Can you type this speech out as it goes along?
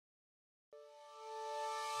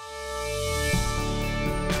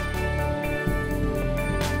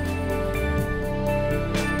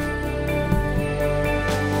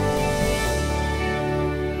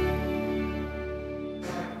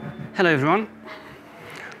Hello, everyone.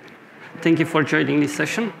 Thank you for joining this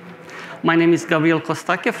session. My name is Gabriel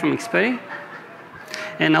Costache from Xperi,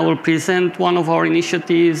 and I will present one of our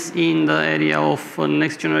initiatives in the area of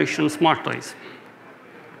next-generation smart toys.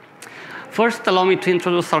 First, allow me to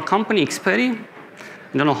introduce our company, Xperi.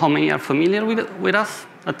 I don't know how many are familiar with us.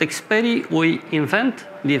 At Xperi, we invent,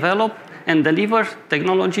 develop, and deliver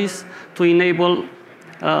technologies to enable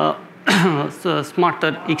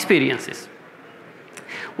smarter experiences.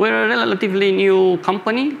 We're a relatively new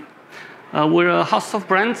company. We're a house of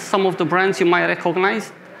brands. Some of the brands you might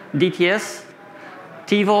recognize: DTS,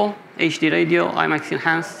 TiVo, HD Radio, IMAX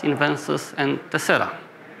Enhanced, Inventus, and Tessera.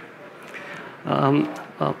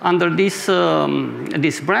 Under these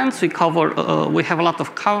brands, we have a lot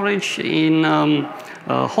of coverage in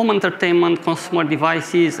home entertainment, consumer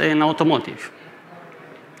devices, and automotive.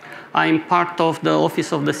 I'm part of the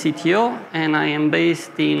office of the CTO, and I am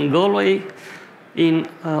based in Galway,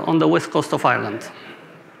 on the west coast of Ireland.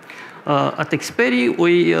 At Xperi,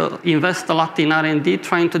 we invest a lot in R&D,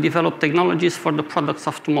 trying to develop technologies for the products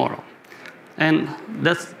of tomorrow. And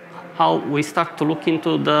that's how we start to look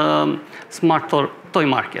into the smart toy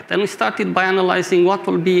market. And we started by analyzing what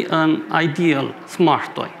will be an ideal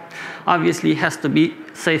smart toy. Obviously, it has to be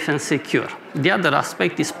safe and secure. The other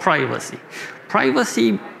aspect is privacy.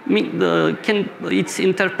 Privacy, it's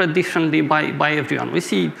interpreted differently by everyone. We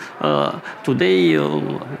see today,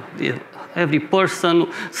 every person,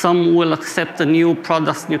 some will accept the new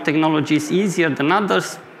products, new technologies easier than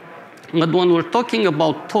others. But when we're talking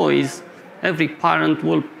about toys, every parent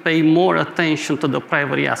will pay more attention to the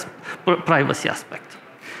privacy aspect.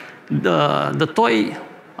 The toy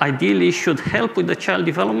ideally should help with the child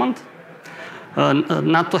development,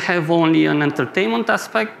 not to have only an entertainment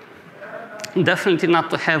aspect, definitely not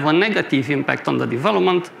to have a negative impact on the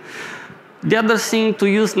development. The other thing, to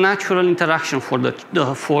use natural interaction for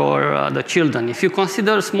the children. If you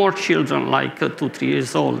consider small children, like 2-3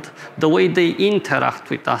 years old, the way they interact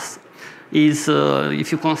with us is,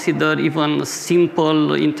 if you consider even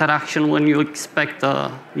simple interaction when you expect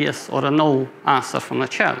a yes or a no answer from a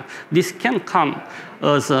child. This can come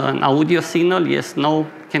as an audio signal, yes,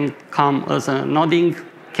 no, can come as a nodding,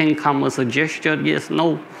 can come as a gesture, yes,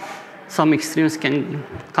 no. Some extremes can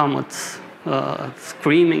come at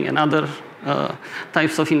screaming and other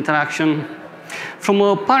types of interaction. From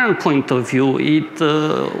a parent point of view, it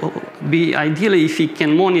would be ideally if you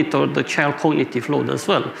can monitor the child cognitive load as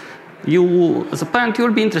well. You, as a parent,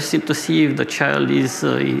 you'll be interested to see if the child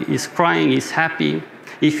is crying, is happy,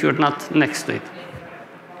 if you're not next to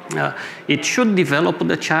it. It should develop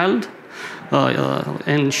the child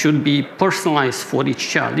and should be personalized for each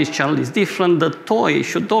child. Each child is different. The toy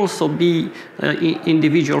should also be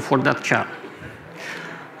individual for that child.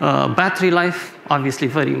 Battery life, obviously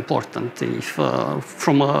very important. If,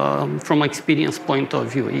 from an experience point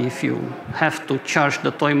of view, if you have to charge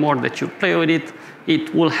the toy more that you play with it,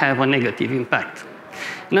 it will have a negative impact.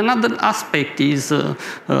 And another aspect is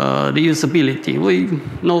reusability. We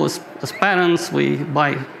know as parents, we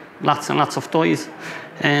buy lots and lots of toys,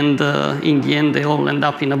 and in the end, they all end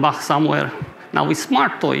up in a box somewhere. Now, with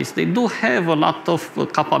smart toys, they do have a lot of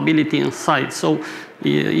capability inside. So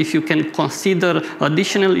if you can consider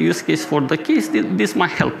additional use case for the kids, this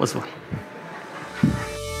might help as well.